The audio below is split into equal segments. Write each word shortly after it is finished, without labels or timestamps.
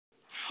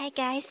Hey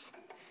guys,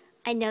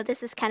 I know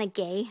this is kind of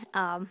gay.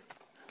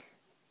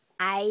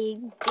 I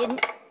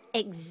didn't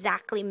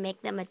exactly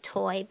make them a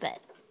toy, but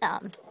I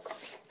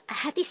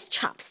had these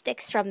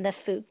chopsticks from the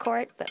food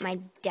court, but my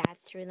dad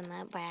threw them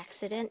out by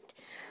accident.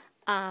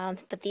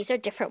 But these are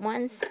different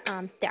ones.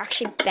 They're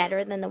actually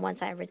better than the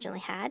ones I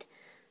originally had.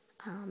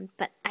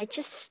 But I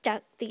just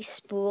stuck these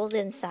spools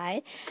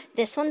inside.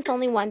 This one's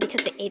only one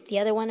because they ate the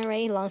other one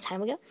already a long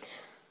time ago.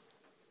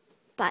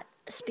 But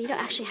Speedo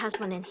actually has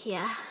one in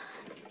here.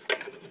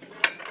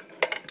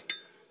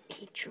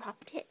 He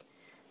dropped it.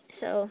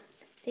 So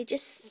they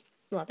just,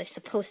 well, they're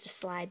supposed to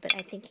slide, but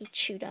I think he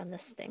chewed on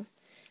this thing.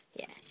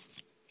 Yeah.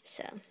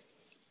 So,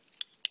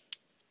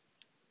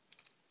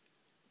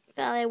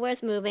 well, it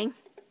was moving.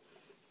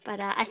 But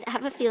I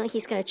have a feeling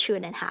he's going to chew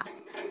it in half.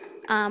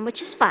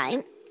 Which is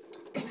fine.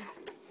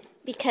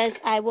 Because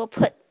I will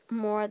put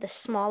more of the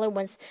smaller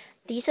ones.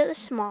 These are the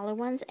smaller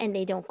ones, and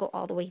they don't go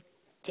all the way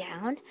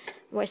down.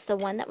 Whereas the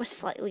one that was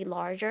slightly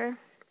larger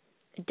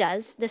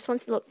does. This one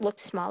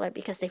looks smaller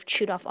because they've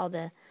chewed off all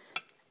the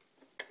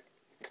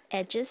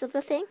edges of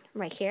the thing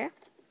right here.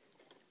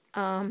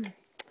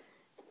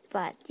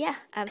 But yeah,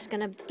 I was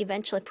going to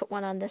eventually put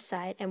one on this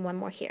side and one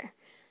more here.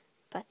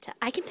 But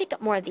I can pick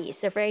up more of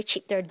these. They're very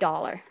cheap. They're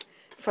 $1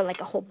 for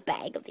like a whole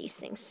bag of these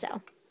things.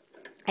 So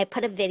I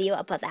put a video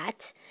up of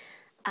that.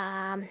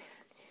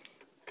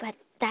 But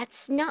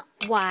that's not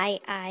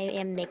why I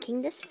am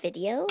making this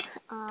video.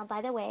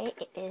 By the way,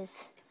 it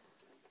is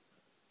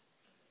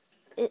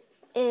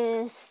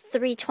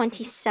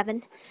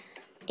 3:27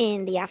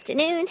 in the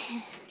afternoon.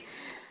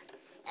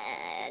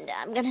 And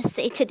I'm going to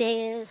say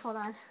today is, hold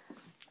on,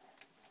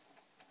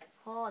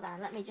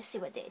 let me just see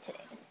what day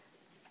today is.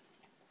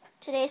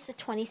 Today is the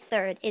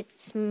 23rd.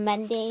 It's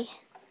Monday,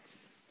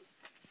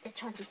 the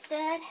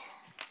 23rd.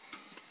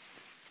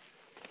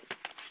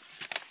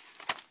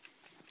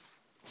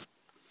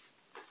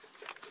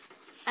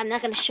 I'm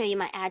not going to show you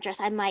my address.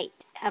 I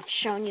might have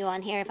shown you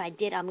on here. If I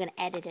did, I'm going to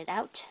edit it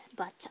out.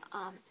 But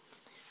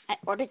I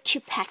ordered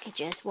 2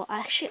 packages. Well,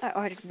 actually, I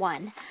ordered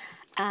 1.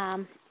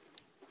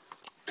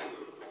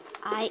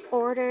 I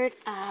ordered,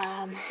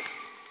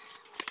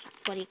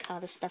 what do you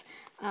call this stuff?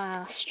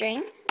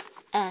 String,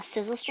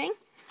 Sisal string.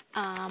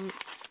 I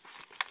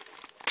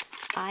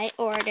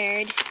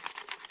ordered,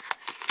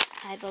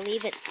 I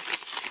believe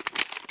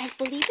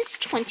it's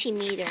 20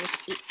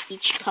 meters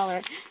each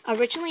color.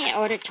 Originally, I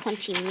ordered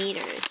 20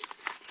 meters,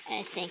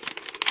 I think,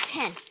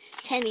 10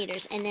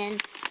 meters. And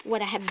then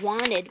what I had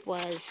wanted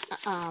was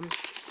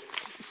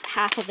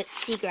half of it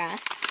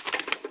seagrass.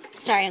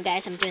 Sorry,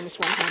 guys, I'm doing this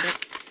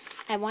one-handed.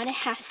 I wanted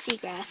half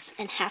seagrass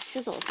and half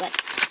Sisal, but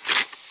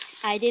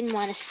I didn't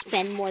want to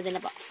spend more than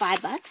about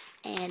 $5,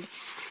 and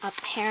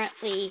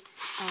apparently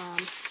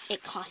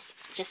it cost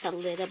just a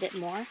little bit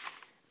more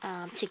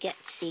to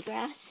get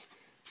seagrass.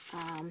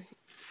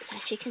 So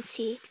as you can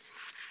see,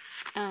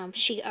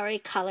 she already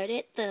colored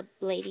it. The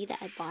lady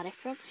that I bought it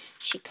from,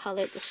 she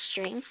colored the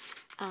string.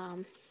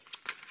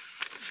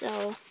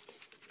 So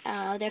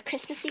they're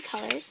Christmassy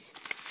colors.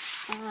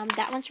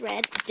 That one's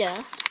red,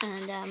 duh,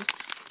 and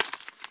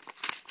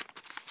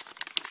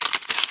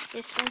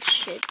this one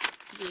should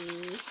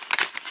be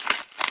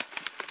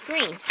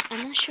green.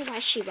 I'm not sure why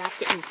she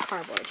wrapped it in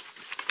cardboard.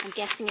 I'm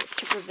guessing it's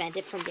to prevent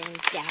it from getting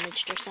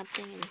damaged or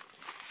something in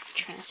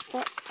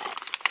transport. But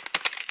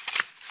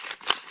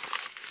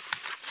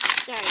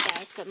sorry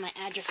guys, but my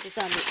address is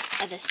on the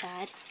other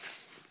side.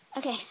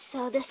 Okay,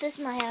 so this is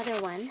my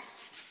other one.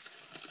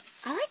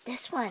 I like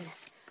this one.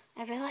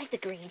 I really like the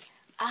green.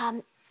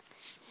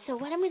 So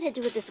what I'm going to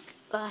do with this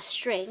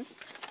string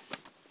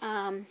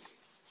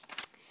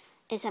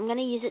is I'm going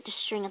to use it to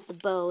string up the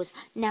bows.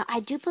 Now, I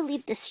do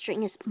believe this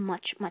string is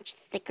much, much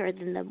thicker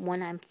than the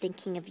one I'm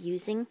thinking of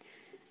using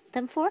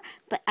them for,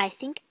 but I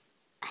think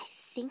I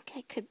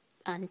could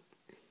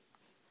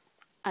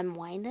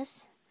unwind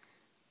this,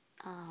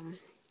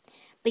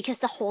 because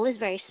the hole is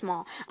very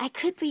small. I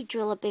could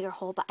re-drill a bigger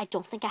hole, but I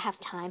don't think I have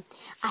time.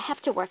 I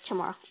have to work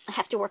tomorrow. I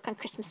have to work on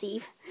Christmas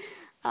Eve,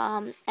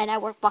 and I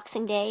work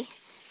Boxing Day,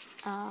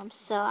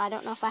 so I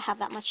don't know if I have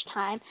that much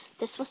time.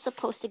 This was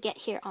supposed to get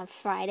here on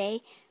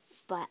Friday,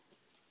 but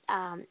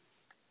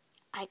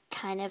I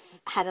kind of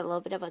had a little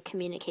bit of a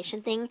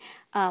communication thing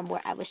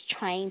where I was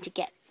trying to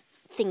get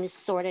things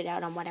sorted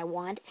out on what I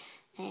want.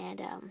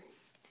 And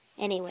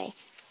anyway,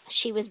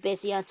 she was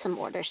busy on some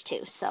orders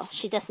too. So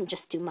she doesn't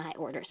just do my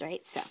orders,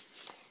 right? So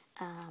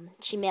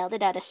she mailed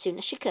it out as soon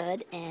as she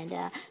could. And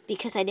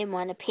because I didn't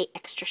want to pay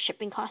extra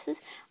shipping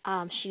costs,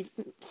 she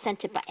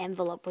sent it by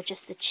envelope, which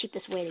is the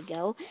cheapest way to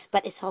go.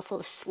 But it's also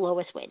the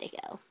slowest way to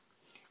go.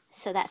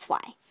 So that's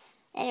why.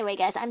 Anyway,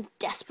 guys, I'm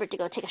desperate to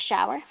go take a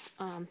shower.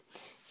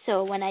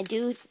 So when I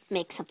do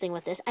make something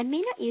with this, I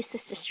may not use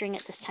this to string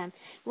it this time.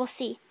 We'll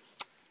see.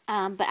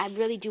 But I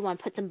really do want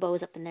to put some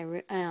bows up in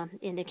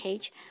the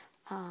cage.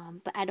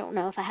 But I don't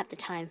know if I have the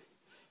time.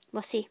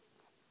 We'll see.